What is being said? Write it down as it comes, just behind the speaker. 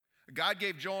God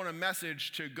gave Jonah a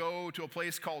message to go to a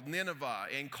place called Nineveh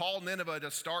and call Nineveh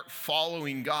to start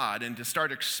following God and to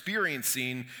start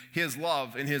experiencing his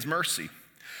love and his mercy.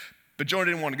 But Jonah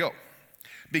didn't want to go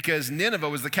because Nineveh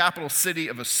was the capital city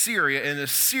of Assyria, and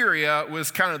Assyria was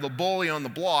kind of the bully on the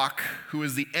block who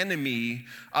was the enemy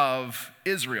of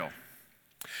Israel.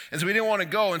 And so he didn't want to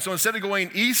go, and so instead of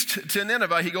going east to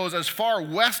Nineveh, he goes as far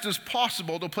west as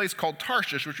possible to a place called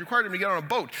Tarshish, which required him to get on a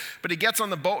boat. But he gets on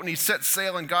the boat and he sets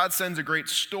sail, and God sends a great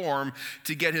storm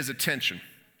to get his attention.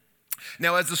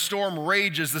 Now, as the storm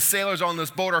rages, the sailors on this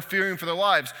boat are fearing for their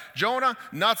lives. Jonah,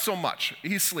 not so much.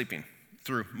 He's sleeping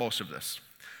through most of this.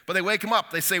 But they wake him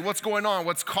up. They say, what's going on?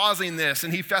 What's causing this?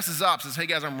 And he fesses up, says, hey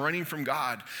guys, I'm running from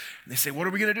God. And they say, what are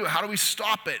we going to do? How do we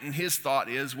stop it? And his thought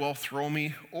is, well, throw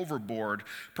me overboard.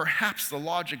 Perhaps the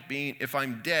logic being, if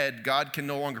I'm dead, God can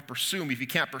no longer pursue me. If he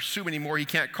can't pursue me anymore, he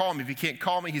can't call me. If he can't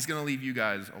call me, he's going to leave you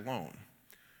guys alone.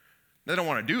 They don't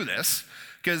want to do this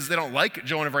because they don't like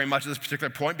Jonah very much at this particular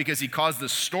point because he caused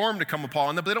this storm to come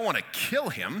upon them, but they don't want to kill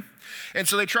him. And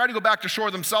so they try to go back to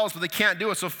shore themselves, but they can't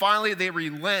do it. So finally they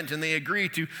relent and they agree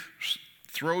to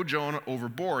throw Jonah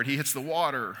overboard. He hits the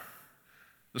water,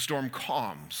 the storm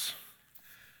calms,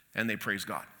 and they praise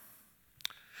God.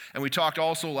 And we talked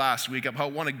also last week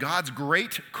about one of God's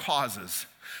great causes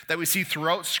that we see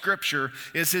throughout Scripture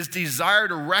is his desire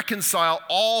to reconcile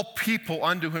all people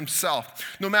unto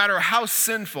himself. No matter how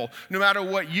sinful, no matter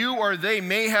what you or they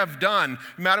may have done,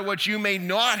 no matter what you may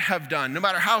not have done, no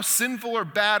matter how sinful or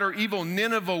bad or evil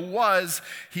Nineveh was,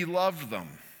 he loved them.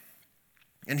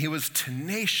 And he was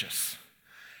tenacious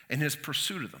in his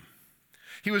pursuit of them.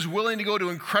 He was willing to go to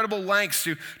incredible lengths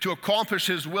to accomplish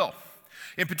his will.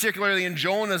 In particularly in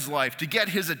Jonah's life, to get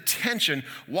his attention.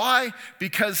 Why?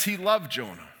 Because he loved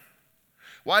Jonah.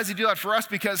 Why does he do that for us?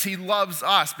 Because he loves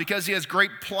us, because he has great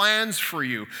plans for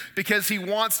you, because he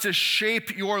wants to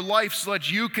shape your life so that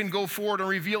you can go forward and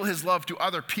reveal his love to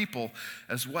other people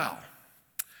as well.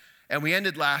 And we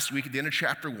ended last week at the end of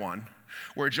chapter 1,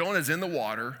 where Jonah is in the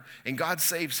water and God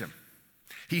saves him.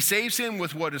 He saves him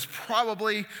with what is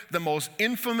probably the most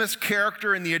infamous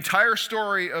character in the entire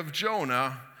story of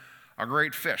Jonah, a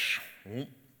great fish.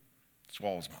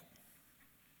 Swallows him up.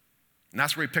 And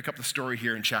that's where we pick up the story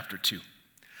here in chapter 2.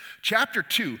 Chapter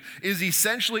 2 is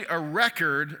essentially a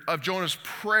record of Jonah's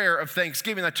prayer of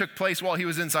thanksgiving that took place while he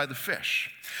was inside the fish.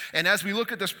 And as we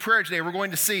look at this prayer today, we're going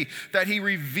to see that he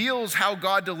reveals how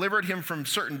God delivered him from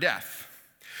certain death,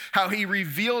 how he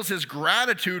reveals his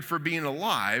gratitude for being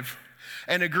alive,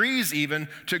 and agrees even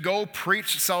to go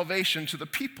preach salvation to the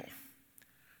people.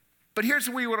 But here's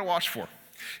what we want to watch for.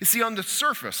 You see, on the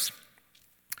surface,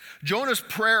 Jonah's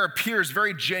prayer appears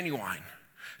very genuine.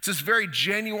 It's this very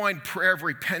genuine prayer of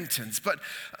repentance. But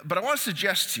I want to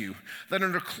suggest to you that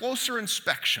under closer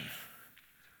inspection,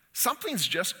 something's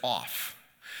just off.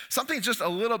 Something's just a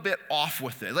little bit off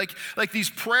with it. Like these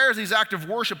prayers, these acts of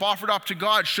worship offered up to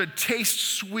God should taste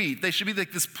sweet. They should be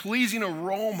like this pleasing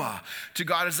aroma to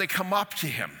God as they come up to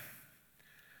him.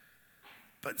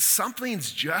 But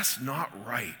something's just not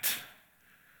right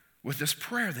with this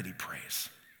prayer that he prays.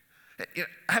 I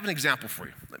have an example for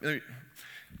you.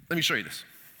 Let me show you this.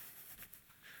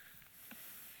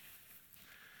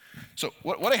 So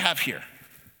what I have here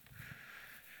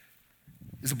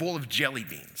is a bowl of jelly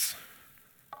beans.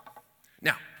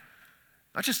 Now,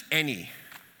 not just any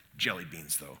jelly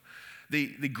beans, though.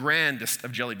 The grandest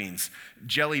of jelly beans,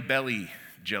 Jelly Belly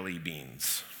jelly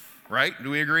beans, right? Do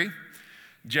we agree?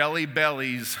 Jelly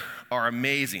Bellies are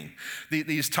amazing.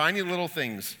 These tiny little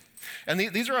things. And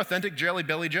these are authentic Jelly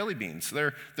Belly jelly beans.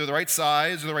 They're the right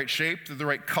size, they're the right shape, they're the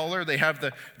right color. They have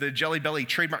the Jelly Belly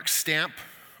trademark stamp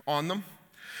on them.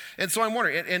 And so I'm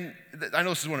wondering, and I know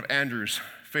this is one of Andrew's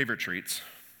favorite treats.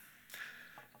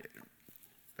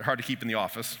 They're hard to keep in the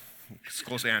office. It's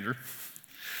close to Andrew.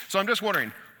 So I'm just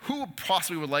wondering, who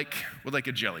possibly would like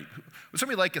a jelly? Would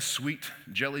somebody like a sweet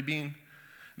jelly bean?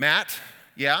 Matt?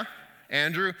 Yeah?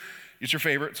 Andrew? It's your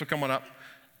favorite, so come on up.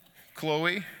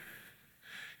 Chloe?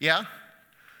 Yeah?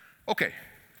 Okay.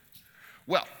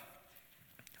 Well,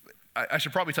 I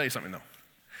should probably tell you something, though.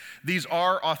 These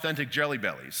are authentic Jelly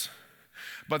Bellies,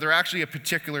 but they're actually a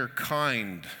particular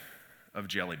kind of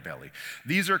Jelly Belly.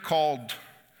 These are called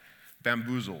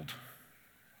bamboozled.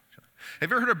 Have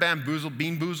you ever heard of bamboozled,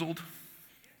 bean boozled?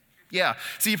 Yeah.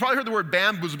 See, you've probably heard the word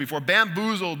bamboozled before.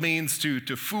 Bamboozled means to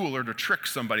fool or to trick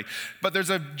somebody. But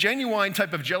there's a genuine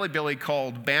type of Jelly Belly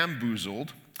called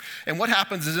bamboozled. And what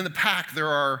happens is in the pack there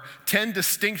are 10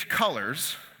 distinct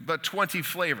colors, but 20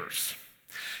 flavors.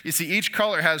 You see, each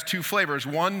color has 2 flavors,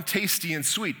 one tasty and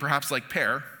sweet, perhaps like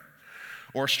pear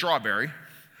or strawberry.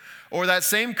 Or that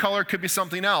same color could be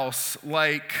something else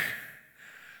like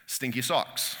stinky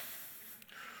socks,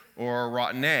 or a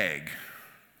rotten egg,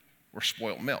 or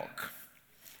spoiled milk.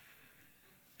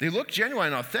 They look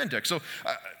genuine and authentic. So,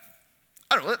 I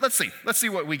don't know, let's see. Let's see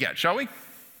what we get, shall we?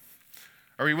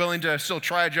 Are we willing to still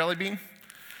try a jelly bean?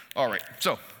 All right,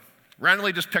 so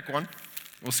randomly just pick one.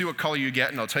 We'll see what color you get,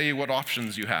 and I'll tell you what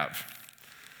options you have.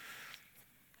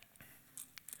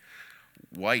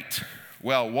 White.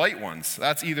 Well, white ones,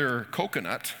 that's either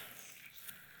coconut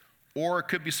or it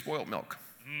could be spoiled milk.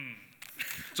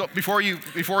 So before you,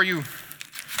 we should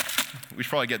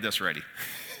probably get this ready,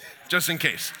 just in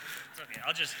case. It's okay,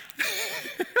 I'll just...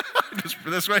 Just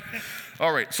this way?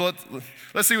 All right, so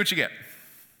let's see what you get.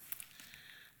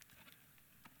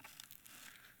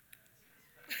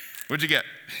 What'd you get?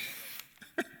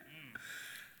 That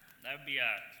would be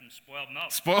some spoiled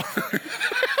milk.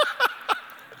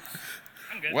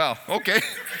 I'm good. Well, okay.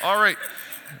 All right.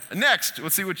 Next,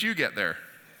 let's see what you get there.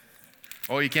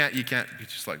 Oh, you can't. You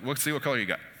just let's see what color you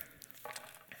got.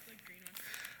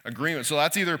 A green one. So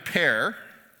that's either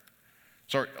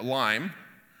lime,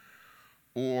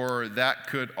 or that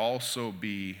could also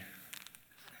be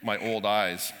my old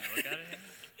eyes. Look at it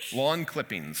here. Lawn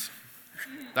clippings.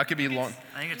 That could be lawn.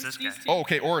 I think it's this guy. Oh,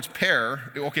 okay. Or it's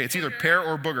pear. Okay, it's either pear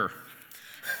or booger.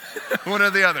 One or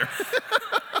the other.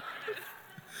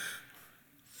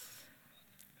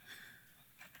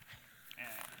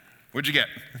 What'd you get?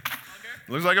 Booger?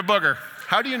 Looks like a booger.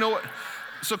 How do you know what?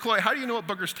 So, Chloe, how do you know what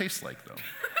boogers taste like, though?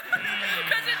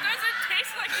 Because it doesn't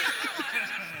taste like the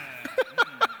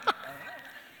other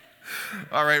one.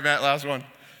 All right, Matt, last one.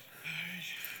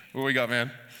 What we got,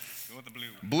 man? Go with the blue.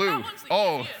 Blue. That one's the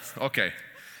Oh, easiest. okay.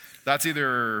 That's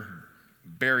either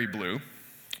berry blue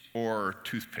or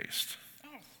toothpaste.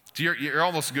 So you're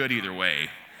almost good either way.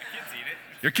 Kids eat it.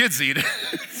 Your kids eat it.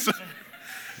 So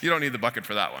you don't need the bucket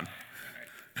for that one.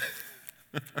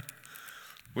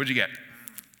 What'd you get?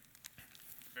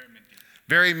 Very minty.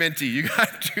 Very minty. You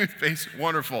got toothpaste.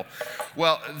 Wonderful.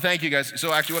 Well, thank you guys.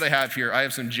 So actually what I have here, I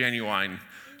have some genuine,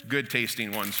 good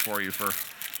tasting ones for you for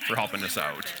helping us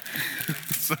out.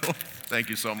 So thank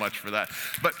you so much for that.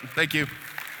 But thank you.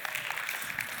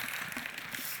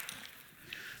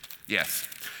 Yes.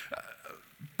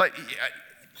 But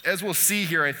as we'll see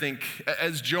here, I think,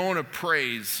 as Jonah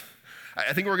prays,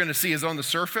 I think what we're going to see is on the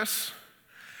surface,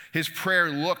 his prayer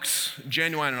looks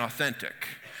genuine and authentic.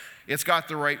 It's got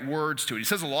the right words to it. He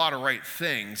says a lot of right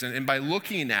things. And by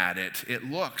looking at it, it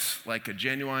looks like a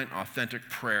genuine, authentic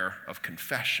prayer of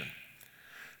confession.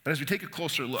 But as we take a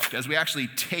closer look, as we actually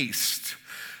taste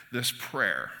this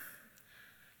prayer,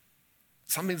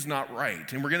 something's not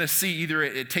right. And we're going to see either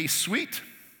it tastes sweet,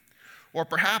 or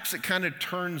perhaps it kind of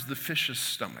turns the fish's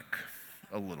stomach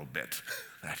a little bit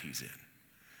that he's in.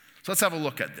 So let's have a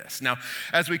look at this. Now,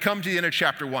 as we come to the end of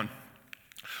chapter 1,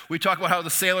 we talk about how the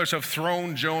sailors have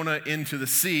thrown Jonah into the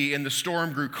sea and the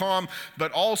storm grew calm,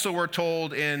 but also we're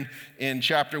told in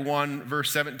chapter 1,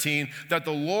 verse 17, that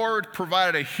the Lord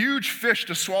provided a huge fish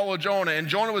to swallow Jonah, and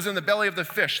Jonah was in the belly of the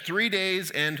fish 3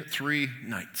 days and 3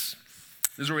 nights.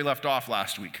 This is where we left off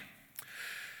last week.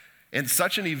 And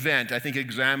such an event, I think,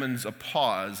 examines a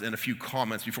pause and a few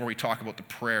comments before we talk about the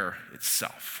prayer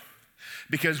itself.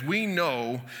 Because we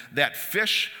know that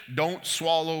fish don't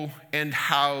swallow and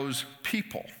house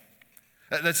people.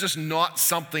 That's just not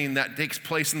something that takes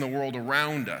place in the world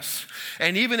around us.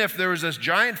 And even if there was this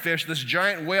giant fish, this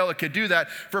giant whale that could do that,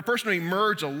 for a person to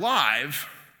emerge alive,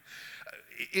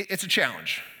 it's a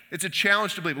challenge. It's a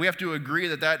challenge to believe. We have to agree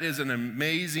that that is an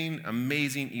amazing,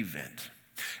 amazing event.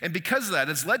 And because of that,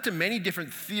 it's led to many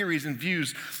different theories and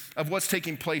views of what's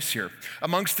taking place here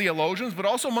amongst theologians, but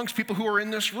also amongst people who are in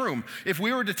this room. If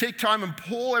we were to take time and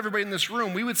poll everybody in this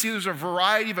room, we would see there's a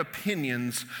variety of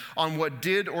opinions on what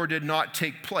did or did not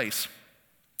take place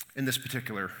in this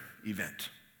particular event.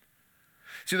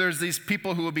 See, there's these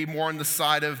people who would be more on the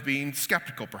side of being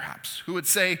skeptical, perhaps, who would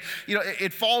say,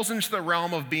 it falls into the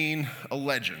realm of being a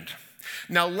legend.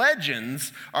 Now,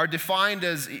 legends are defined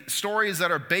as stories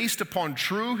that are based upon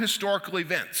true historical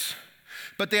events,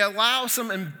 but they allow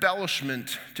some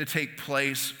embellishment to take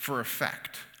place for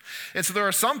effect. And so there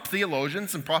are some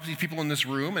theologians and probably people in this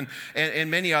room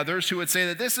and many others who would say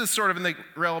that this is sort of in the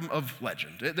realm of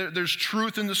legend. There's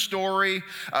truth in the story.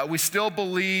 We still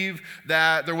believe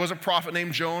that there was a prophet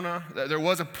named Jonah, that there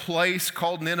was a place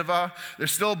called Nineveh.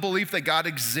 There's still a belief that God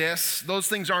exists. Those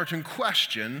things aren't in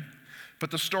question. But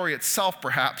the story itself,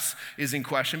 perhaps, is in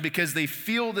question because they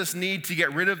feel this need to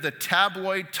get rid of the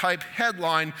tabloid-type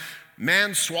headline,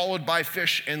 "Man swallowed by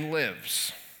fish and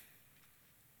lives."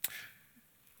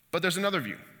 But there's another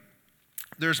view.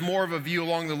 There's more of a view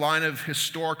along the line of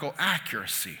historical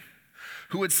accuracy,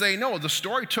 who would say, no, the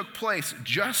story took place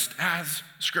just as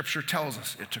Scripture tells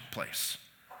us it took place.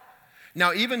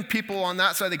 Now, even people on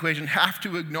that side of the equation have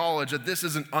to acknowledge that this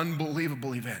is an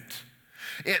unbelievable event.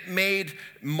 It made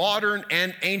modern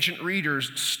and ancient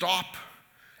readers stop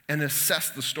and assess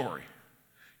the story.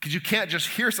 Because you can't just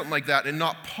hear something like that and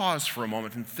not pause for a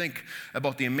moment and think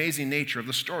about the amazing nature of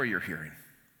the story you're hearing.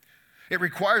 It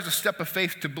requires a step of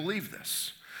faith to believe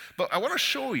this. But I want to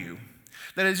show you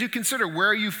that as you consider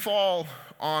where you fall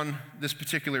on this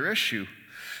particular issue,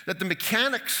 that the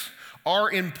mechanics are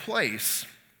in place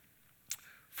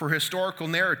for historical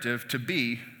narrative to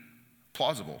be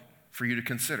plausible for you to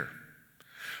consider.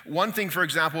 One thing, for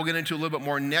example, we'll get into a little bit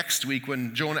more next week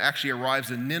when Jonah actually arrives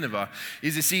in Nineveh,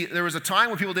 is you see, there was a time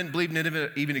when people didn't believe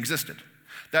Nineveh even existed,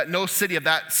 that no city of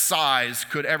that size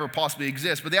could ever possibly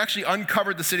exist. But they actually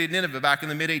uncovered the city of Nineveh back in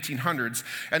the mid-1800s,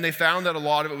 and they found that a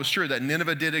lot of it was true, that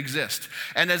Nineveh did exist.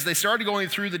 And as they started going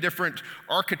through the different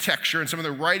architecture and some of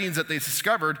the writings that they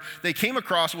discovered, they came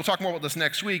across, we'll talk more about this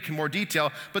next week in more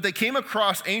detail, but they came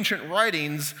across ancient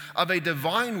writings of a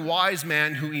divine wise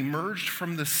man who emerged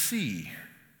from the sea,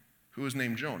 who was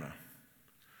named Jonah.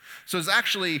 So there's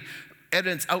actually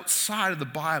evidence outside of the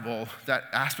Bible that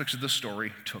aspects of the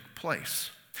story took place.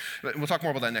 We'll talk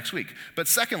more about that next week. But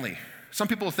secondly, some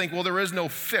people think, well, there is no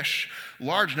fish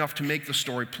large enough to make the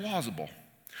story plausible.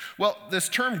 Well, this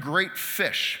term great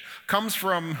fish comes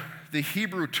from the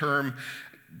Hebrew term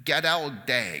gadal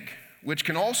dag, which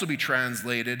can also be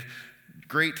translated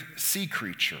great sea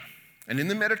creature. And in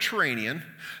the Mediterranean,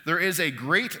 there is a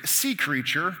great sea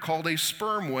creature called a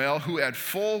sperm whale who at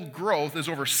full growth is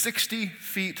over 60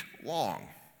 feet long.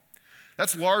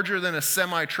 That's larger than a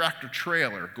semi-tractor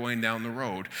trailer going down the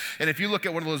road. And if you look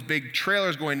at one of those big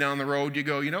trailers going down the road, you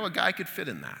go, you know, a guy could fit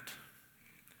in that.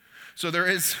 So there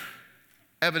is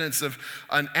evidence of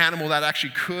an animal that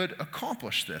actually could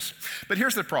accomplish this. But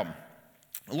here's the problem.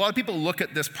 A lot of people look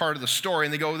at this part of the story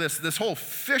and they go, this whole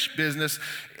fish business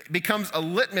becomes a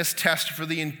litmus test for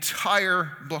the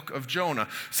entire book of Jonah.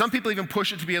 Some people even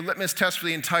push it to be a litmus test for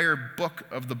the entire book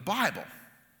of the Bible.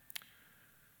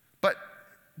 But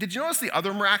did you notice the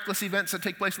other miraculous events that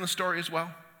take place in the story as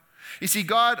well? You see,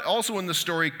 God also in the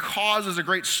story causes a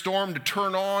great storm to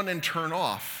turn on and turn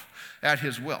off at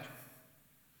his will.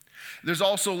 There's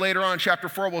also later on in chapter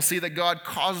 4, we'll see that God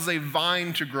causes a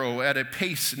vine to grow at a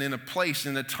pace and in a place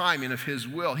and a timing of his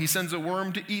will. He sends a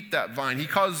worm to eat that vine. He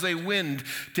causes a wind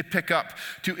to pick up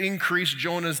to increase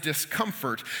Jonah's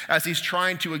discomfort as he's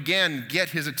trying to again get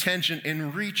his attention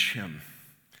and reach him.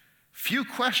 Few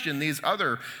question these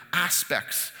other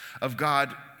aspects of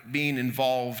God being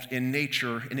involved in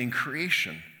nature and in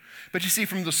creation. But you see,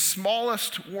 from the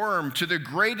smallest worm to the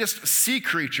greatest sea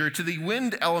creature to the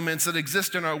wind elements that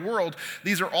exist in our world,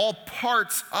 these are all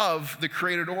parts of the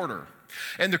created order.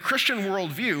 And the Christian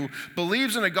worldview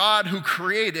believes in a God who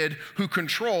created, who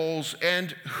controls,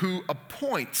 and who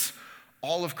appoints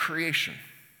all of creation.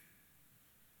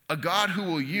 A God who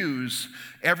will use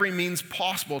every means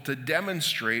possible to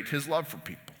demonstrate his love for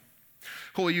people,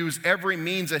 who will use every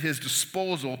means at his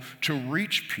disposal to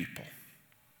reach people.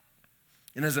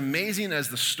 And as amazing as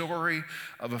the story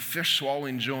of a fish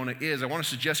swallowing Jonah is, I want to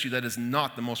suggest to you that is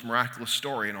not the most miraculous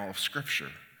story in all of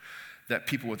Scripture that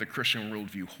people with a Christian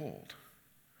worldview hold.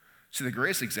 See, the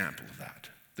greatest example of that,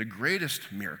 the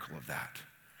greatest miracle of that,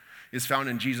 is found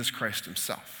in Jesus Christ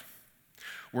himself,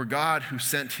 where God, who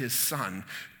sent his Son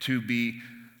to be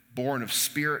born of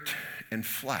spirit and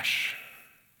flesh,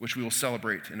 which we will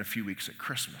celebrate in a few weeks at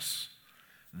Christmas.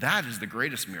 That is the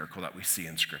greatest miracle that we see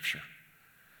in Scripture.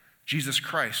 Jesus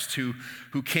Christ, who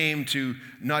came to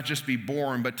not just be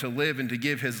born, but to live and to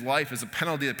give his life as a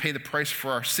penalty to pay the price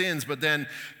for our sins, but then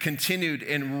continued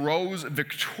and rose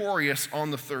victorious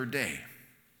on the third day.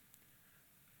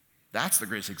 That's the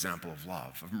greatest example of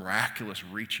love, of miraculous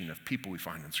reaching of people we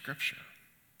find in Scripture.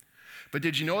 But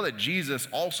did you know that Jesus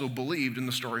also believed in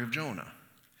the story of Jonah?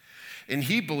 And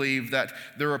he believed that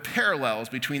there are parallels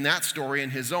between that story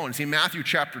and his own. See, Matthew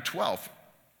chapter 12,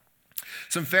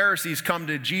 some Pharisees come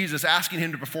to Jesus asking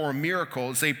him to perform a miracle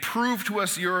and say, prove to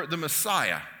us you're the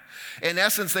Messiah. In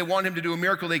essence, they want him to do a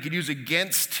miracle they could use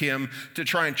against him to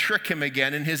try and trick him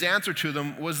again. And his answer to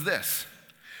them was this.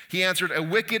 He answered, a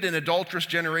wicked and adulterous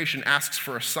generation asks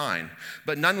for a sign,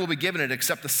 but none will be given it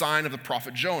except the sign of the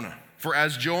prophet Jonah. For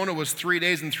as Jonah was 3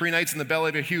 days and 3 nights in the belly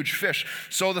of a huge fish,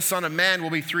 so the Son of Man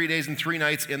will be 3 days and 3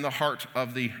 nights in the heart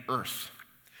of the earth.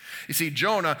 You see,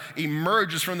 Jonah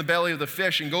emerges from the belly of the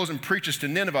fish and goes and preaches to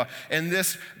Nineveh. And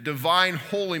this divine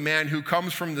holy man who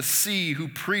comes from the sea, who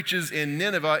preaches in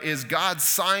Nineveh, is God's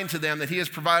sign to them that he has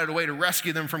provided a way to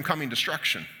rescue them from coming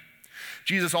destruction.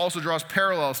 Jesus also draws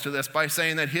parallels to this by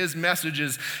saying that his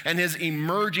messages and his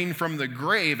emerging from the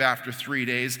grave after 3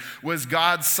 days was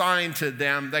God's sign to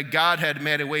them that God had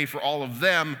made a way for all of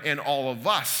them and all of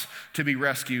us to be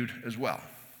rescued as well.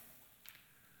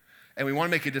 And we want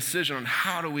to make a decision on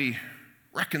how do we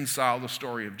reconcile the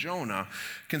story of Jonah.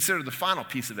 Consider the final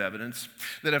piece of evidence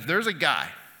that if there's a guy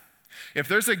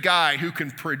who can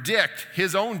predict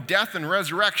his own death and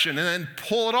resurrection and then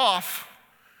pull it off,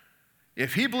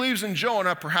 if he believes in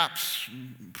Jonah, perhaps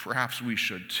we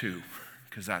should too,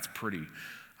 because that's pretty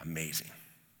amazing.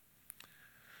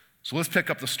 So let's pick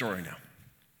up the story now.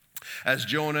 As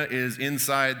Jonah is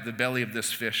inside the belly of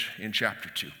this fish in chapter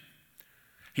 2,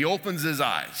 he opens his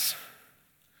eyes,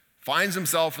 finds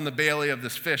himself in the belly of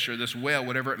this fish or this whale,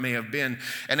 whatever it may have been,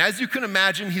 and as you can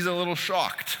imagine, he's a little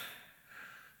shocked.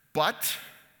 But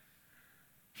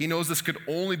he knows this could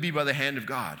only be by the hand of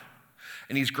God,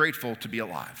 and he's grateful to be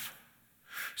alive.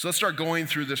 So let's start going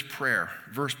through this prayer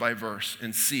verse by verse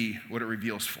and see what it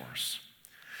reveals for us.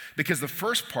 Because the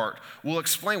first part will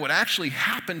explain what actually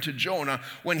happened to Jonah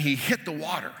when he hit the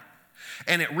water,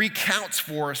 and it recounts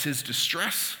for us his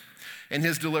distress and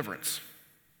his deliverance.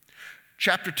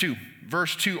 Chapter 2,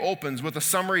 verse 2 opens with a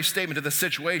summary statement of the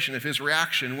situation of his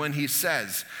reaction when he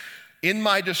says, "In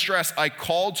my distress I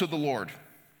called to the Lord,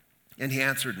 and he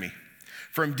answered me.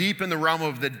 From deep in the realm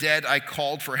of the dead I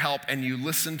called for help, and you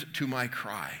listened to my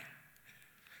cry."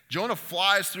 Jonah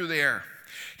flies through the air.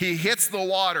 He hits the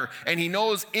water, and he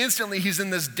knows instantly he's in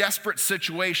this desperate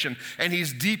situation, and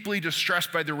he's deeply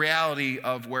distressed by the reality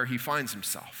of where he finds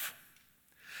himself.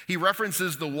 He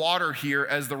references the water here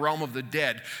as the realm of the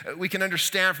dead. We can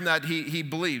understand from that he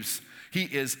believes he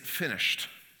is finished.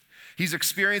 He's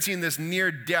experiencing this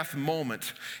near-death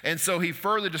moment. And so he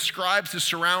further describes his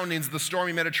surroundings, the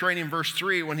stormy Mediterranean, verse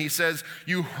 3, when he says,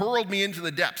 "You hurled me into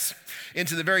the depths,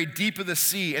 into the very deep of the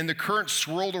sea, and the current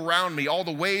swirled around me. All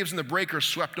the waves and the breakers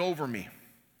swept over me."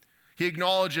 He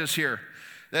acknowledges here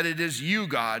that it is you,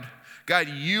 God. God,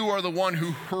 you are the one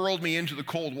who hurled me into the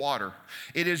cold water.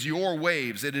 It is your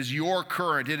waves. It is your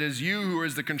current. It is you who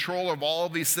is the controller of all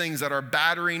of these things that are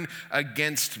battering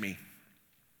against me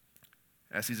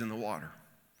as he's in the water.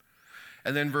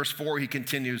 And then verse 4, he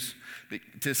continues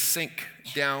to sink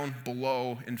down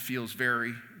below and feels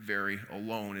very, very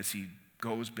alone as he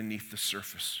goes beneath the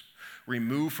surface,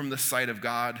 removed from the sight of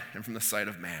God and from the sight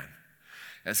of man.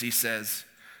 As he says,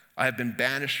 "I have been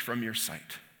banished from your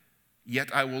sight,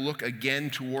 yet I will look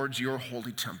again towards your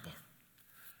holy temple."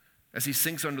 As he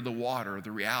sinks under the water,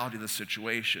 the reality of the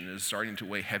situation is starting to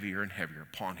weigh heavier and heavier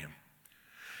upon him.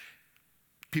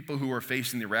 People who are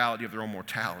facing the reality of their own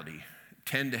mortality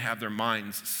tend to have their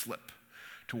minds slip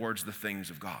towards the things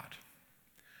of God.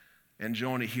 And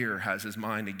Jonah here has his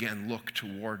mind again look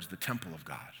towards the temple of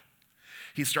God.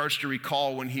 He starts to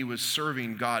recall when he was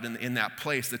serving God in that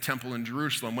place, the temple in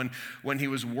Jerusalem, when he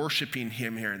was worshiping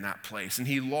him here in that place. And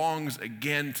he longs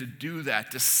again to do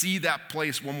that, to see that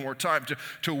place one more time,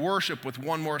 to worship with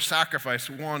one more sacrifice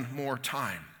one more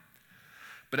time.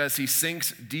 But as he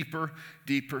sinks deeper,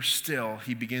 deeper still,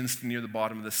 he begins to near the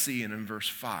bottom of the sea. And in verse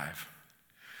 5,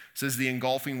 it says, "The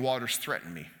engulfing waters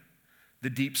threatened me. The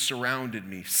deep surrounded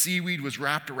me. Seaweed was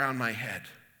wrapped around my head."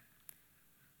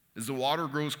 As the water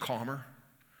grows calmer,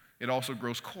 it also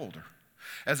grows colder.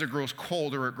 As it grows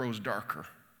colder, it grows darker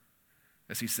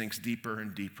as he sinks deeper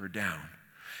and deeper down.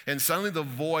 And suddenly the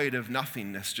void of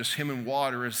nothingness, just him and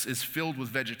water, is filled with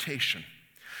vegetation.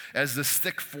 As this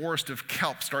thick forest of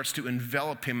kelp starts to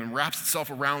envelop him and wraps itself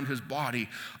around his body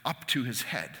up to his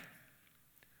head.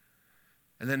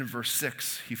 And then in verse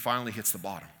 6, he finally hits the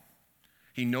bottom.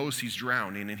 He knows he's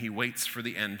drowning, and he waits for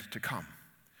the end to come.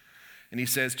 And he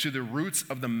says, "To the roots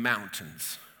of the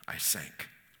mountains I sank.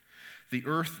 The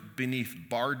earth beneath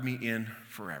barred me in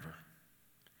forever."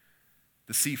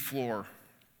 The sea floor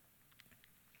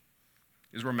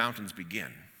is where mountains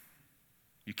begin.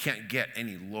 You can't get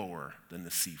any lower than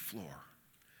the sea floor.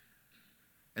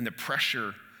 And the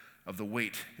pressure of the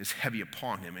weight is heavy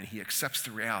upon him, and he accepts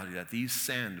the reality that these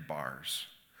sandbars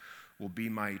will be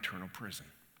my eternal prison.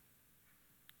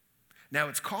 Now,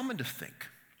 it's common to think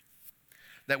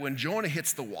that when Jonah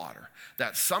hits the water,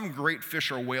 that some great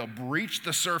fish or whale breached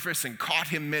the surface and caught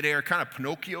him midair, kind of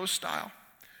Pinocchio style,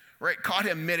 right? Caught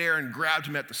him midair and grabbed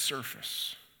him at the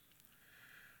surface.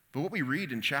 But what we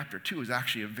read in chapter 2 is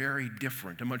actually a very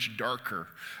different, a much darker,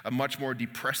 a much more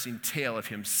depressing tale of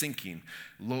him sinking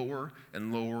lower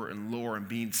and lower and lower and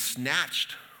being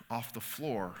snatched off the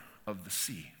floor of the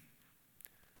sea.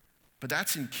 But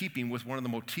that's in keeping with one of the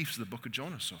motifs of the book of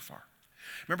Jonah so far.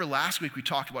 Remember last week we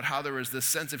talked about how there was this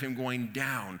sense of him going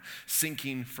down,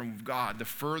 sinking from God. The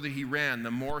further he ran,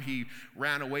 the more he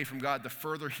ran away from God, the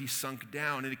further he sunk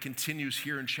down. And it continues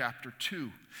here in chapter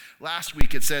 2. Last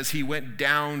week it says he went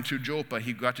down to Joppa.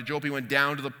 He got to Joppa, he went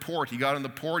down to the port. He got on the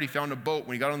port, he found a boat.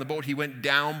 When he got on the boat, he went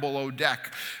down below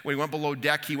deck. When he went below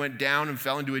deck, he went down and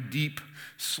fell into a deep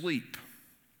sleep.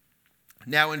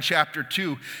 Now in chapter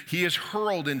 2, he is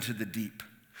hurled into the deep.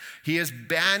 He is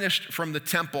banished from the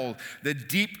temple. The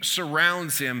deep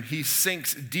surrounds him. He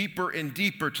sinks deeper and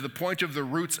deeper to the point of the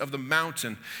roots of the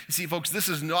mountain. You see, folks, this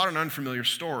is not an unfamiliar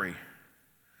story.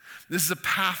 This is a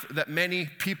path that many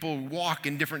people walk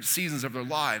in different seasons of their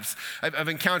lives. I've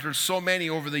encountered so many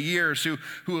over the years who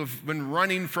have been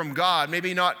running from God,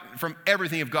 maybe not from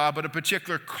everything of God, but a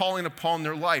particular calling upon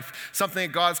their life, something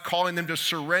that God's calling them to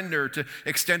surrender, to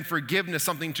extend forgiveness,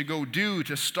 something to go do,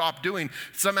 to stop doing,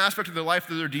 some aspect of their life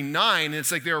that they're denying. And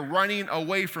it's like they're running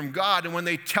away from God. And when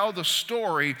they tell the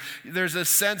story, there's a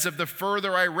sense of the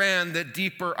further I ran, the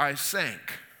deeper I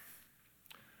sank.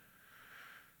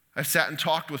 I've sat and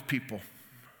talked with people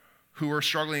who are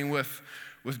struggling with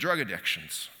drug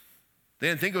addictions. They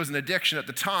didn't think it was an addiction at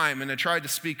the time, and I tried to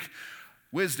speak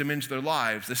wisdom into their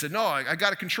lives. They said, no, I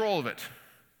got control of it.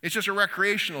 It's just a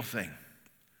recreational thing.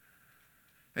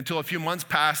 Until a few months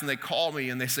pass and they call me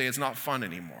and they say it's not fun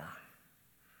anymore.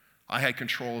 I had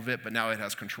control of it, but now it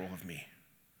has control of me.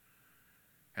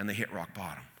 And they hit rock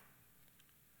bottom.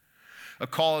 A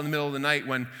call in the middle of the night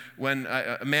when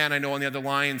a man I know on the other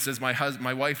line says,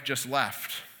 my wife just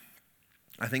left.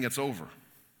 I think it's over.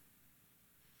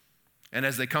 And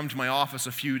as they come to my office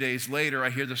a few days later,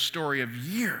 I hear the story of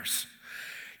years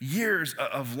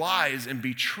of lies and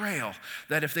betrayal,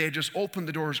 that if they had just opened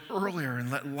the doors earlier and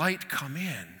let light come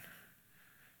in,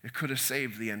 it could have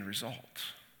saved the end result.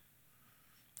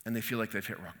 And they feel like they've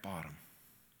hit rock bottom.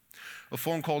 A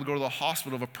phone call to go to the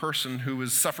hospital of a person who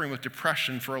was suffering with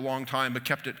depression for a long time but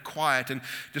kept it quiet and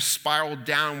just spiraled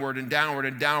downward and downward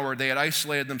and downward. They had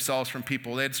isolated themselves from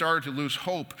people. They had started to lose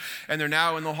hope, and they're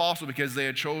now in the hospital because they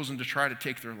had chosen to try to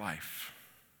take their life.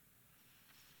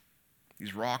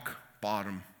 These rock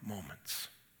bottom moments.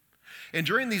 And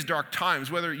during these dark times,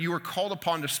 whether you are called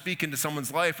upon to speak into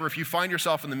someone's life or if you find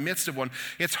yourself in the midst of one,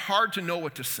 it's hard to know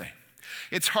what to say.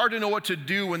 It's hard to know what to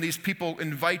do when these people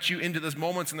invite you into those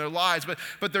moments in their lives,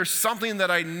 but there's something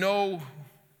that I know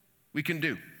we can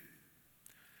do.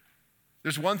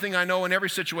 There's one thing I know in every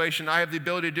situation I have the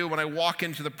ability to do when I walk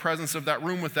into the presence of that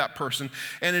room with that person,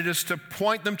 and it is to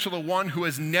point them to the one who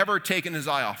has never taken his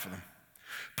eye off of them.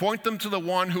 Point them to the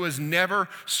one who has never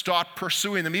stopped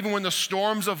pursuing them. Even when the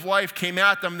storms of life came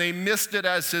at them, they missed it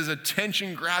as his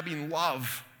attention-grabbing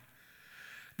love.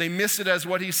 They miss it as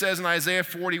what he says in Isaiah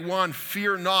 41,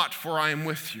 fear not, for I am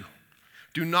with you.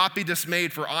 Do not be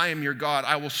dismayed, for I am your God.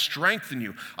 I will strengthen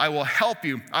you. I will help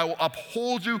you. I will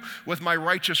uphold you with my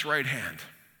righteous right hand.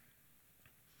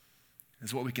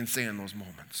 Is what we can say in those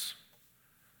moments.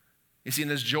 You see,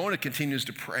 and as Jonah continues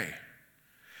to pray,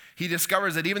 he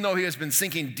discovers that even though he has been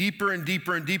sinking deeper and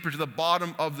deeper and deeper to the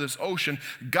bottom of this ocean,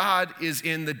 God is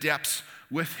in the depths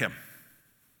with him.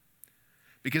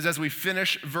 Because as we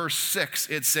finish verse 6,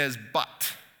 it says,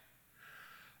 but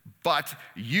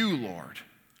you, Lord,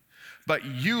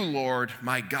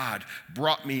 my God,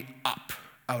 brought me up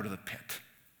out of the pit.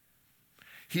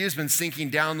 He has been sinking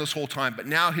down this whole time, but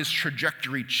now his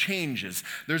trajectory changes.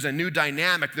 There's a new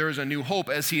dynamic, there is a new hope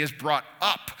as he is brought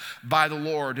up by the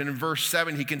Lord. And in verse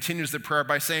 7, he continues the prayer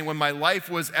by saying, when my life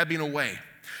was ebbing away,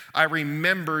 I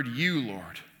remembered you,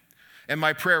 Lord. And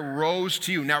my prayer rose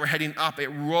to you. Now we're heading up. It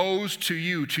rose to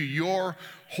you, to your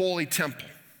holy temple.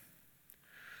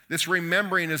 This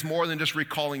remembering is more than just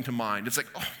recalling to mind. It's like,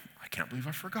 oh, I can't believe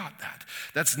I forgot that.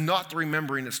 That's not the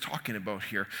remembering it's talking about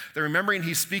here. The remembering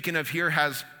he's speaking of here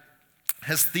has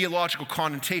theological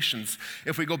connotations.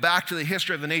 If we go back to the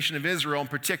history of the nation of Israel, and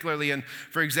particularly in,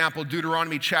 for example,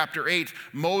 Deuteronomy chapter 8,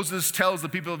 Moses tells the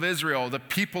people of Israel, the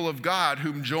people of God,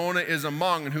 whom Jonah is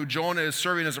among and who Jonah is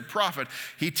serving as a prophet,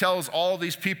 he tells all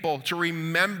these people to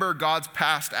remember God's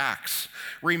past acts,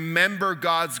 remember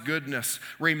God's goodness,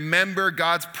 remember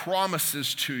God's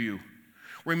promises to you.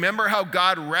 Remember how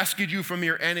God rescued you from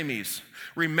your enemies.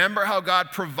 Remember how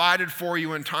God provided for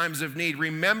you in times of need.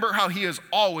 Remember how he has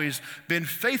always been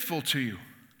faithful to you.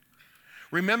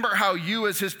 Remember how you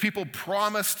as his people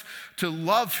promised to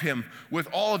love him with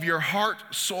all of your heart,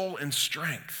 soul, and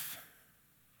strength.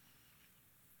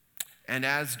 And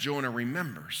as Jonah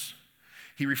remembers,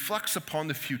 he reflects upon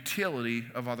the futility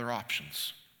of other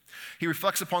options. He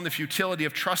reflects upon the futility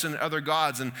of trusting in other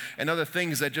gods and other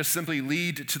things that just simply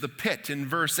lead to the pit. In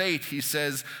verse 8, he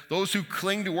says, those who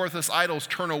cling to worthless idols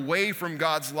turn away from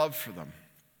God's love for them.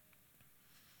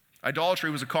 Idolatry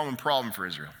was a common problem for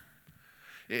Israel.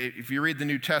 If you read the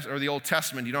New Testament or the Old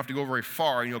Testament, you don't have to go very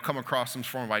far and you'll come across some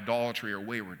form of idolatry or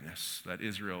waywardness that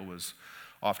Israel was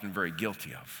often very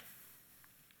guilty of.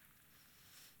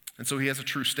 And so he has a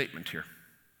true statement here.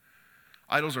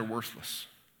 Idols are worthless.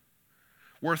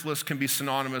 Worthless can be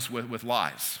synonymous with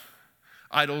lies.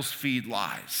 Idols feed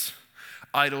lies.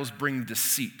 Idols bring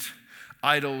deceit.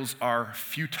 Idols are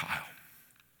futile.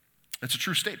 It's a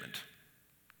true statement.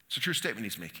 It's a true statement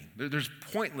he's making. There's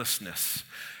pointlessness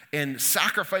in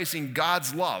sacrificing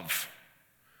God's love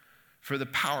for the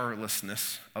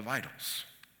powerlessness of idols.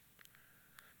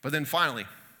 But then finally,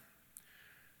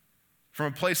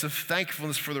 from a place of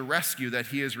thankfulness for the rescue that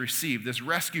he has received, this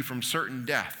rescue from certain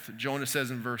death, Jonah says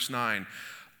in verse 9,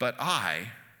 "But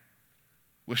I,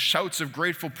 with shouts of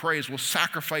grateful praise, will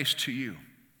sacrifice to you.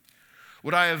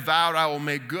 What I have vowed, I will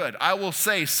make good. I will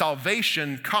say,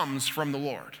 salvation comes from the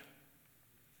Lord."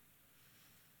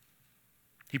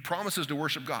 He promises to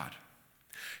worship God.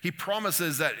 He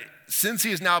promises that since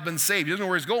he has now been saved, he doesn't know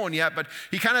where he's going yet, but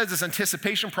he kind of has this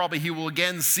anticipation probably he will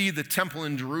again see the temple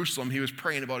in Jerusalem he was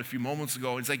praying about a few moments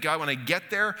ago. He's like, God, when I get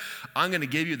there, I'm going to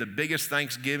give you the biggest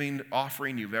Thanksgiving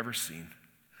offering you've ever seen.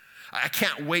 I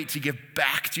can't wait to give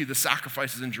back to you the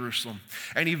sacrifices in Jerusalem.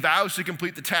 And he vows to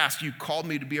complete the task. You called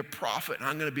me to be a prophet, and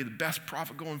I'm going to be the best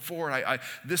prophet going forward.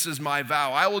 This is my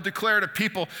vow. I will declare to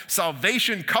people,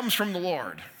 salvation comes from the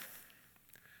Lord.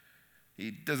 He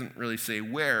doesn't really say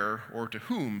where or to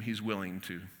whom he's willing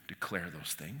to declare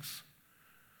those things.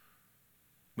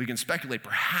 We can speculate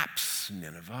perhaps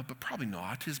Nineveh, but probably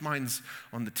not. His mind's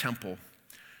on the temple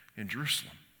in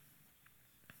Jerusalem.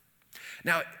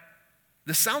 Now,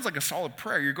 this sounds like a solid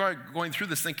prayer. You're going through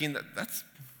this thinking it's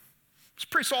a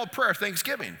pretty solid prayer of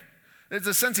thanksgiving. There's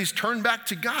a sense he's turned back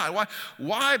to God.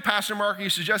 Why, Pastor Mark, are you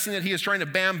suggesting that he is trying to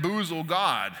bamboozle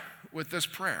God with this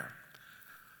prayer?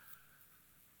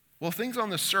 Well, things on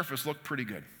the surface look pretty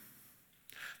good.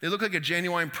 They look like a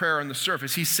genuine prayer on the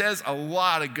surface. He says a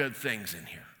lot of good things in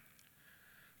here.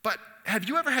 But have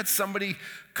you ever had somebody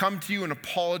come to you and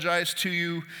apologize to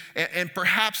you, and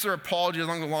perhaps their apology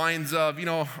along the lines of,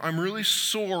 I'm really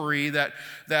sorry that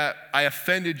I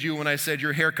offended you when I said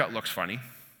your haircut looks funny,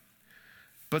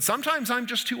 but sometimes I'm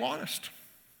just too honest,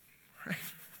 right?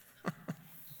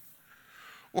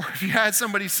 Or if you had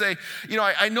somebody say,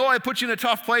 I know I put you in a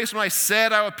tough place when I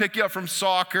said I would pick you up from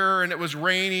soccer and it was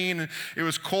raining and it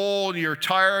was cold and you're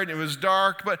tired and it was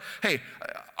dark, but hey,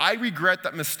 I regret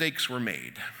that mistakes were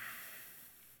made.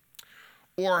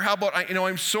 Or how about,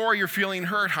 I'm sorry you're feeling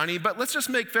hurt, honey, but let's just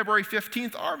make February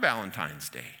 15th our Valentine's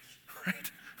Day,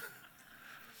 right?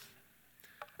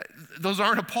 Those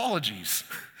aren't apologies.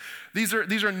 These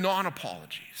are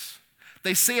non-apologies.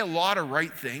 They say a lot of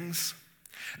right things.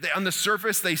 On the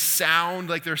surface, they sound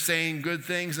like they're saying good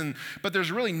things, but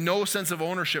there's really no sense of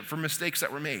ownership for mistakes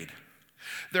that were made.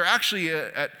 They're actually,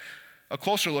 at a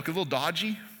closer look, a little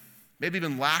dodgy, maybe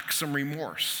even lack some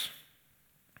remorse.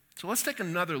 So let's take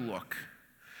another look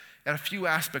at a few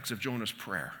aspects of Jonah's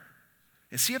prayer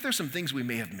and see if there's some things we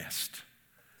may have missed.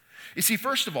 You see,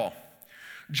 first of all,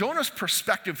 Jonah's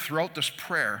perspective throughout this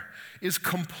prayer is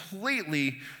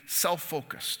completely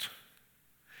self-focused.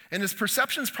 And his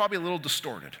perception is probably a little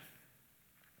distorted.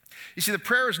 You see, the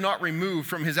prayer is not removed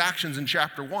from his actions in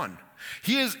chapter 1.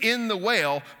 He is in the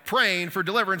whale praying for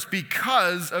deliverance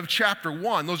because of chapter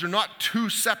 1. Those are not two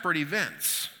separate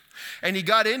events. And he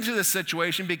got into this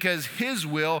situation because his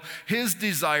will, his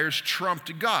desires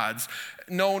trumped God's,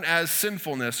 known as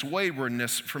sinfulness,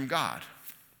 waywardness from God.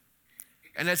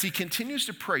 And as he continues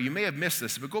to pray, you may have missed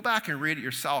this, but go back and read it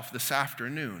yourself this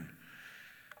afternoon.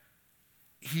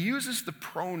 He uses the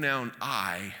pronoun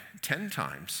I 10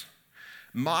 times,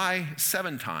 my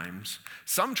 7 times.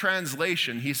 Some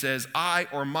translation, he says I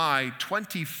or my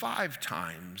 25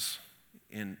 times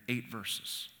in 8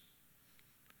 verses.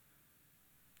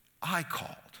 I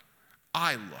called,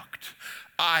 I looked,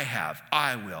 I have,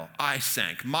 I will, I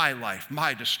sank, my life,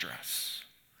 my distress.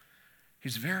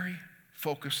 He's very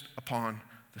focused upon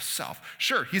the self.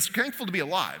 Sure, he's thankful to be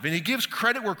alive, and he gives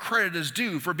credit where credit is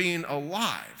due for being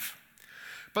alive.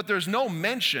 But there's no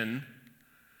mention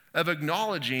of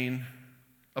acknowledging,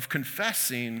 of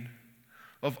confessing,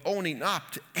 of owning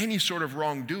up to any sort of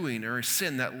wrongdoing or a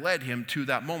sin that led him to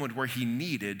that moment where he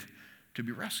needed to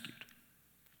be rescued.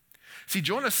 See,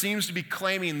 Jonah seems to be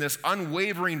claiming this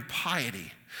unwavering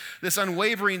piety, this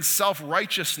unwavering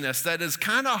self-righteousness that is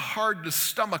kind of hard to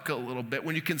stomach a little bit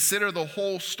when you consider the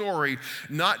whole story,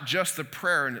 not just the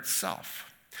prayer in itself.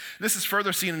 This is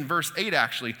further seen in verse 8,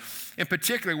 actually, in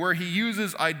particular, where he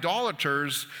uses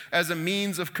idolaters as a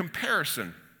means of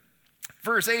comparison.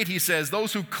 Verse 8, he says,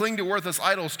 those who cling to worthless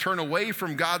idols turn away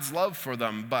from God's love for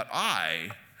them, but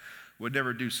I would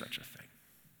never do such a thing.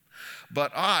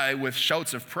 But I, with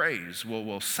shouts of praise,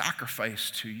 will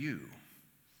sacrifice to you.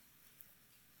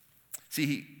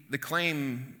 See, the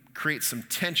claim creates some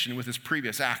tension with his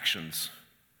previous actions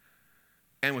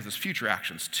and with his future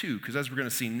actions too, because as we're going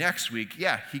to see next week,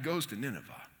 yeah, he goes to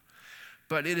Nineveh,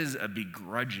 but it is a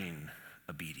begrudging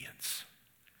obedience.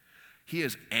 He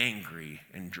is angry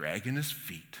and dragging his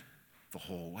feet the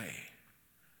whole way.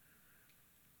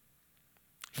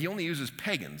 He only uses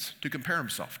pagans to compare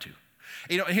himself to.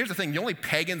 And here's the thing, the only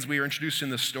pagans we are introduced in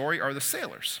this story are the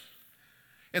sailors.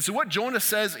 And so what Jonah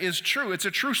says is true. It's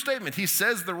a true statement. He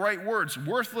says the right words.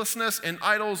 Worthlessness and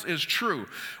idols is true.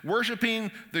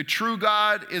 Worshiping the true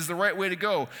God is the right way to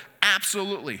go.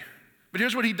 Absolutely. But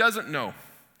here's what he doesn't know.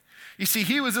 You see,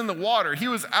 he was in the water. He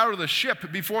was out of the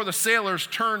ship before the sailors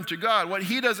turned to God. What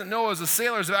he doesn't know is the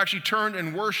sailors have actually turned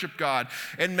and worshiped God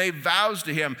and made vows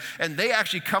to him. And they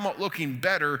actually come out looking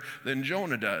better than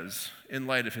Jonah does in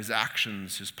light of his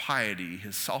actions, his piety,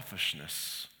 his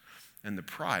selfishness, and the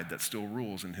pride that still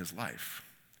rules in his life.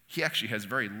 He actually has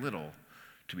very little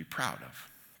to be proud of.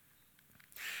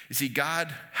 You see,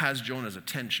 God has Jonah's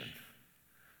attention.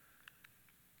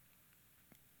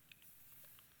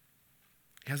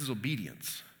 He has his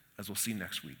obedience, as we'll see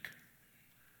next week.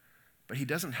 But he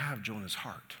doesn't have Jonah's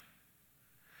heart.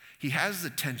 He has his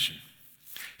attention.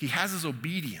 He has his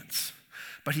obedience,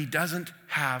 but he doesn't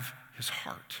have his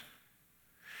heart.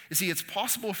 You see, it's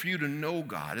possible for you to know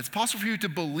God. It's possible for you to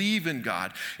believe in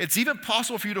God. It's even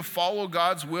possible for you to follow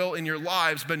God's will in your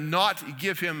lives, but not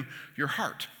give him your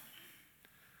heart.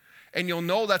 And you'll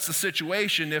know that's the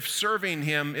situation if serving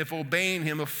him, if obeying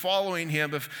him, if following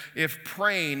him, if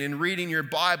praying and reading your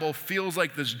Bible feels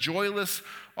like this joyless,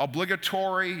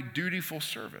 obligatory, dutiful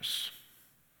service.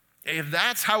 If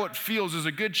that's how it feels, there's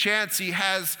a good chance he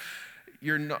has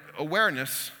your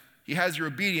awareness, he has your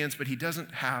obedience, but he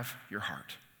doesn't have your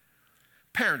heart.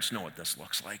 Parents know what this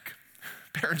looks like.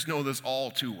 Parents know this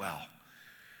all too well.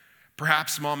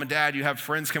 Perhaps, mom and dad, you have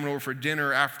friends coming over for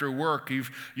dinner after work.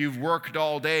 You've worked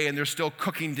all day and they're still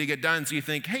cooking to get done. So you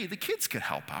think, hey, the kids could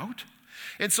help out.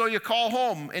 And so you call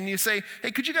home and you say,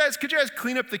 hey, could you guys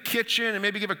clean up the kitchen and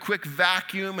maybe give a quick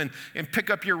vacuum and pick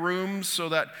up your rooms so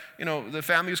that, the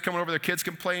family who's coming over, their kids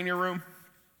can play in your room?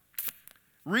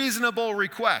 Reasonable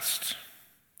request.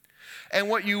 And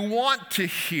what you want to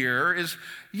hear is,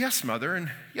 yes, mother,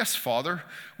 and yes, father,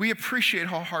 we appreciate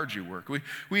how hard you work.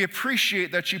 We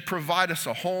appreciate that you provide us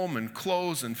a home and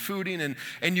clothes and fooding,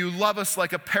 and you love us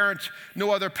like a parent,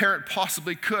 no other parent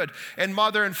possibly could. And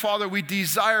mother and father, we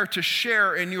desire to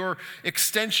share in your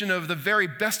extension of the very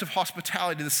best of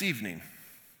hospitality this evening.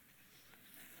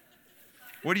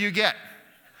 What do you get?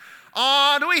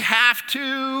 Oh, do we have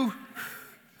to?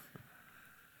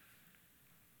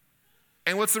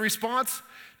 And what's the response?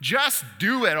 Just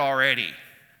do it already.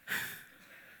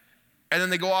 And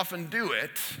then they go off and do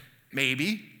it,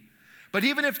 maybe. But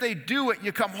even if they do it,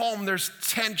 you come home, there's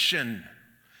tension.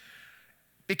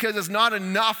 Because it's not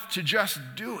enough to just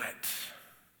do it.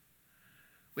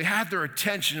 We had their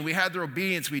attention, we had their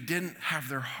obedience, we didn't have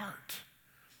their heart.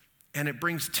 And it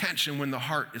brings tension when the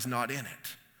heart is not in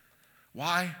it.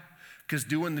 Why? Because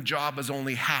doing the job is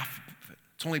only half of it.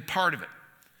 It's only part of it.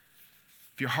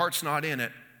 If your heart's not in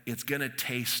it, it's going to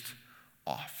taste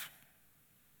off.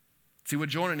 See, what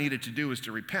Jonah needed to do was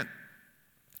to repent.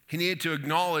 He needed to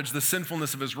acknowledge the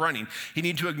sinfulness of his running. He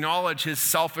needed to acknowledge his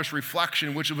selfish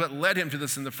reflection, which is what led him to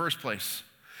this in the first place.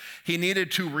 He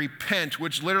needed to repent,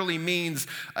 which literally means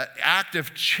an act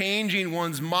of changing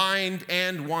one's mind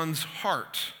and one's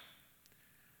heart.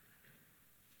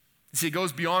 See, it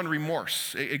goes beyond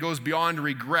remorse. It goes beyond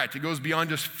regret. It goes beyond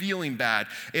just feeling bad.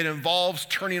 It involves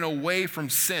turning away from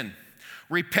sin.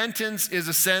 Repentance is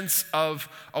a sense of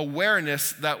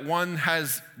awareness that one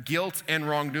has guilt and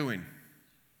wrongdoing.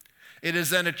 It is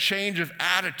then a change of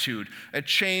attitude, a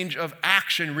change of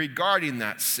action regarding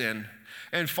that sin,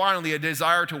 and finally, a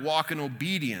desire to walk in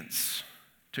obedience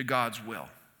to God's will.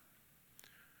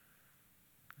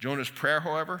 Jonah's prayer,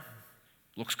 however,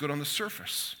 looks good on the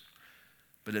surface,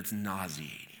 but it's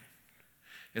nauseating.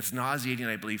 It's nauseating,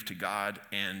 I believe, to God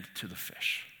and to the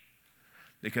fish.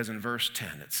 Because in verse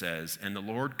 10 it says, and the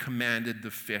Lord commanded the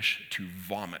fish to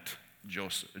vomit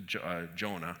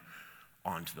Jonah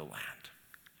onto the land.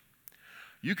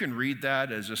 You can read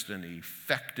that as just an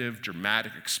effective,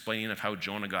 dramatic explaining of how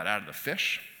Jonah got out of the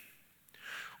fish.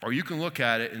 Or you can look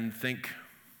at it and think,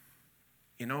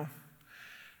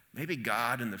 maybe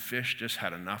God and the fish just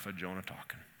had enough of Jonah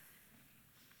talking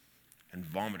and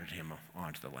vomited him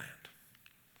onto the land.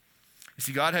 You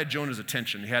see, God had Jonah's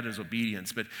attention, he had his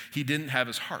obedience, but he didn't have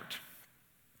his heart.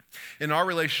 In our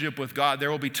relationship with God, there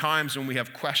will be times when we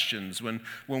have questions, when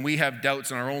we have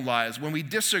doubts in our own lives, when we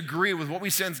disagree with what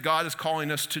we sense God is calling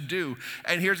us to do.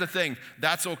 And here's the thing,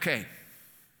 that's okay.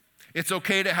 It's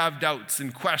okay to have doubts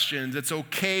and questions. It's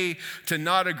okay to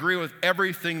not agree with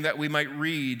everything that we might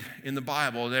read in the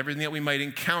Bible, everything that we might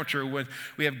encounter when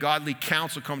we have godly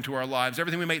counsel come to our lives,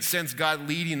 everything we might sense God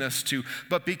leading us to.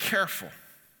 But be careful,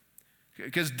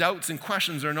 because doubts and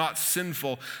questions are not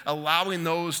sinful. Allowing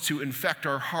those to infect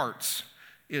our hearts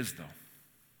is, though.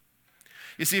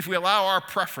 You see, if we allow our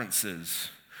preferences,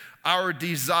 our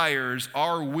desires,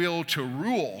 our will to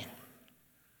rule,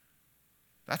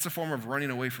 that's a form of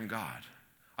running away from God.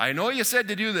 I know you said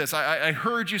to do this. I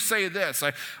heard you say this.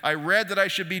 I read that I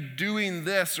should be doing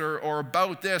this or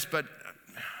about this, but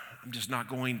I'm just not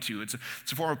going to. It's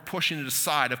a form of pushing it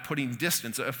aside, of putting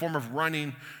distance, a form of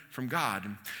running from God.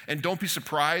 And don't be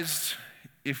surprised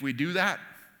if we do that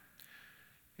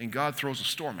and God throws a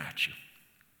storm at you.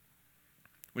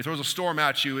 When he throws a storm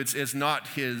at you, it's not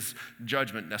his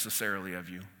judgment necessarily of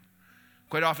you.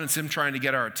 Quite often it's him trying to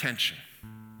get our attention.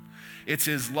 It's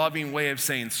his loving way of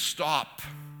saying, stop,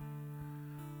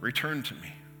 return to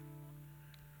me.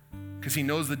 Because he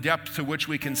knows the depth to which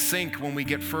we can sink when we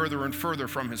get further and further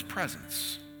from his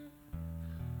presence.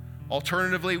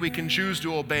 Alternatively, we can choose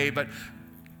to obey, but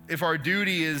if our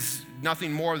duty is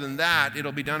nothing more than that,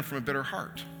 it'll be done from a bitter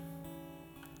heart.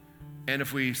 And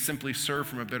if we simply serve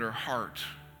from a bitter heart,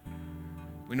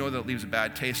 we know that it leaves a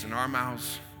bad taste in our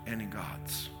mouths and in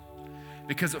God's,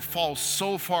 because it falls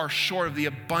so far short of the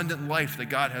abundant life that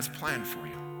God has planned for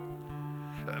you.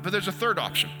 But there's a third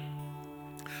option.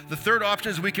 The third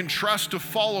option is we can trust to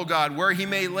follow God where he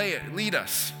may lead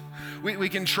us. We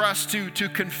can trust to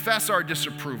confess our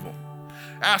disapproval.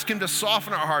 Ask him to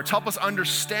soften our hearts. Help us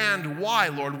understand why,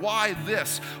 Lord. Why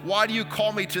this? Why do you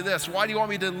call me to this? Why do you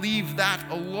want me to leave that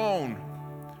alone?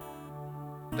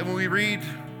 Then when we read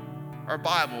our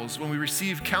Bibles, when we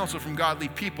receive counsel from godly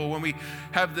people, when we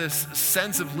have this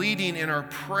sense of leading in our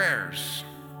prayers,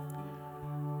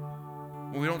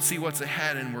 when we don't see what's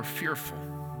ahead and we're fearful,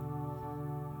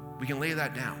 we can lay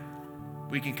that down.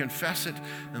 We can confess it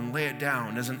and lay it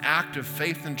down as an act of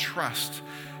faith and trust.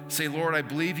 Say, Lord, I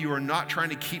believe you are not trying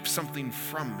to keep something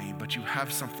from me, but you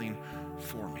have something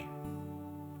for me.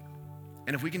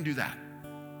 And if we can do that,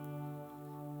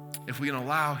 if we can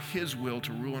allow his will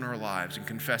to rule in our lives and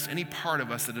confess any part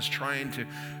of us that is trying to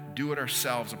do it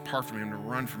ourselves apart from him, to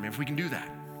run from him, if we can do that,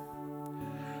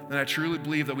 then I truly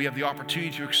believe that we have the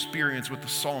opportunity to experience what the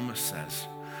psalmist says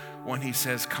when he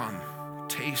says, come,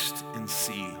 taste and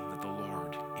see that the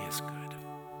Lord is good.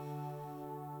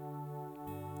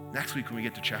 Next week when we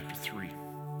get to chapter 3,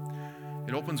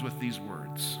 it opens with these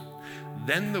words.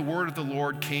 Then the word of the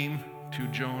Lord came to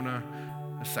Jonah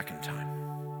a second time.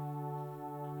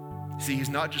 See, he's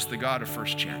not just the God of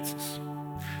first chances.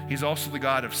 He's also the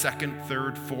God of second,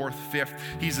 third, fourth, fifth.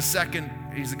 He's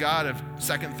the God of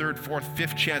second, third, fourth,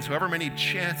 fifth chance. However many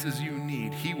chances you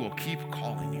need, he will keep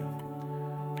calling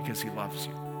you because he loves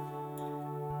you.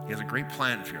 He has a great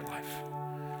plan for your life.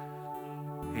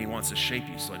 And he wants to shape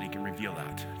you so that he can reveal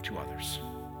that to others.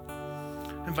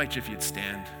 I invite you if you'd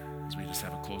stand as we just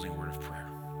have a closing word of prayer.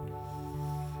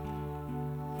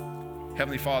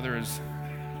 Heavenly Father, as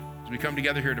we come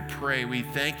together here to pray, we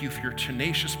thank you for your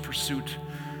tenacious pursuit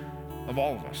of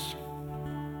all of us.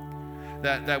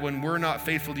 That when we're not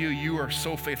faithful to you, you are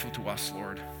so faithful to us,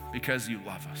 Lord, because you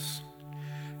love us.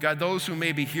 God, those who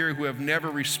may be here who have never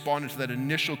responded to that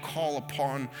initial call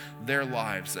upon their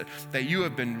lives, that you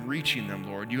have been reaching them,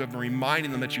 Lord. You have been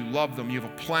reminding them that you love them. You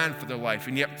have a plan for their life,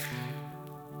 and yet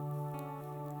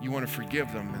you want to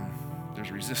forgive them, and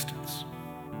there's resistance.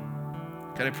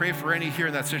 God, I pray for any here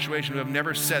in that situation who have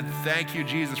never said, thank you,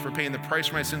 Jesus, for paying the price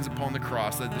for my sins upon the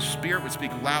cross, that the Spirit would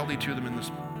speak loudly to them in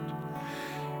this moment.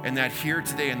 And that here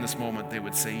today in this moment, they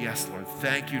would say, yes, Lord,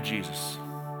 thank you, Jesus.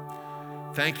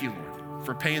 Thank you, Lord,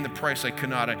 for paying the price I could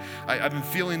not. I've been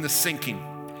feeling the sinking.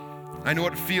 I know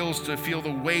what it feels to feel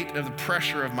the weight of the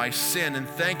pressure of my sin. And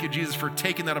thank you, Jesus, for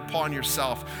taking that upon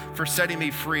yourself, for setting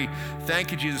me free.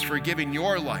 Thank you, Jesus, for giving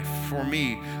your life for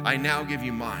me. I now give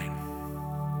you mine.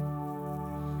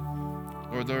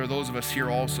 Lord, there are those of us here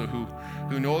also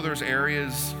who know there's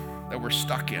areas that we're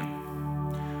stuck in.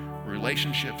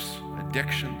 Relationships,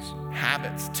 addictions,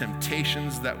 habits,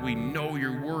 temptations that we know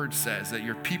your word says, that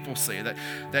your people say,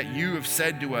 that you have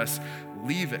said to us,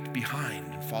 leave it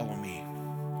behind and follow me.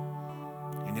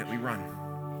 And yet we run.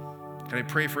 Can I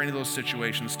pray for any of those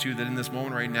situations too, that in this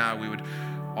moment right now we would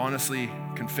honestly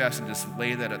confess and just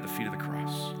lay that at the feet of the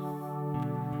cross.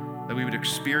 That we would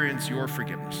experience your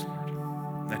forgiveness, Lord.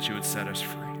 that you would set us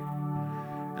free,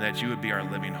 and that you would be our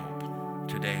living hope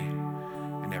today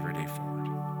and every day forward.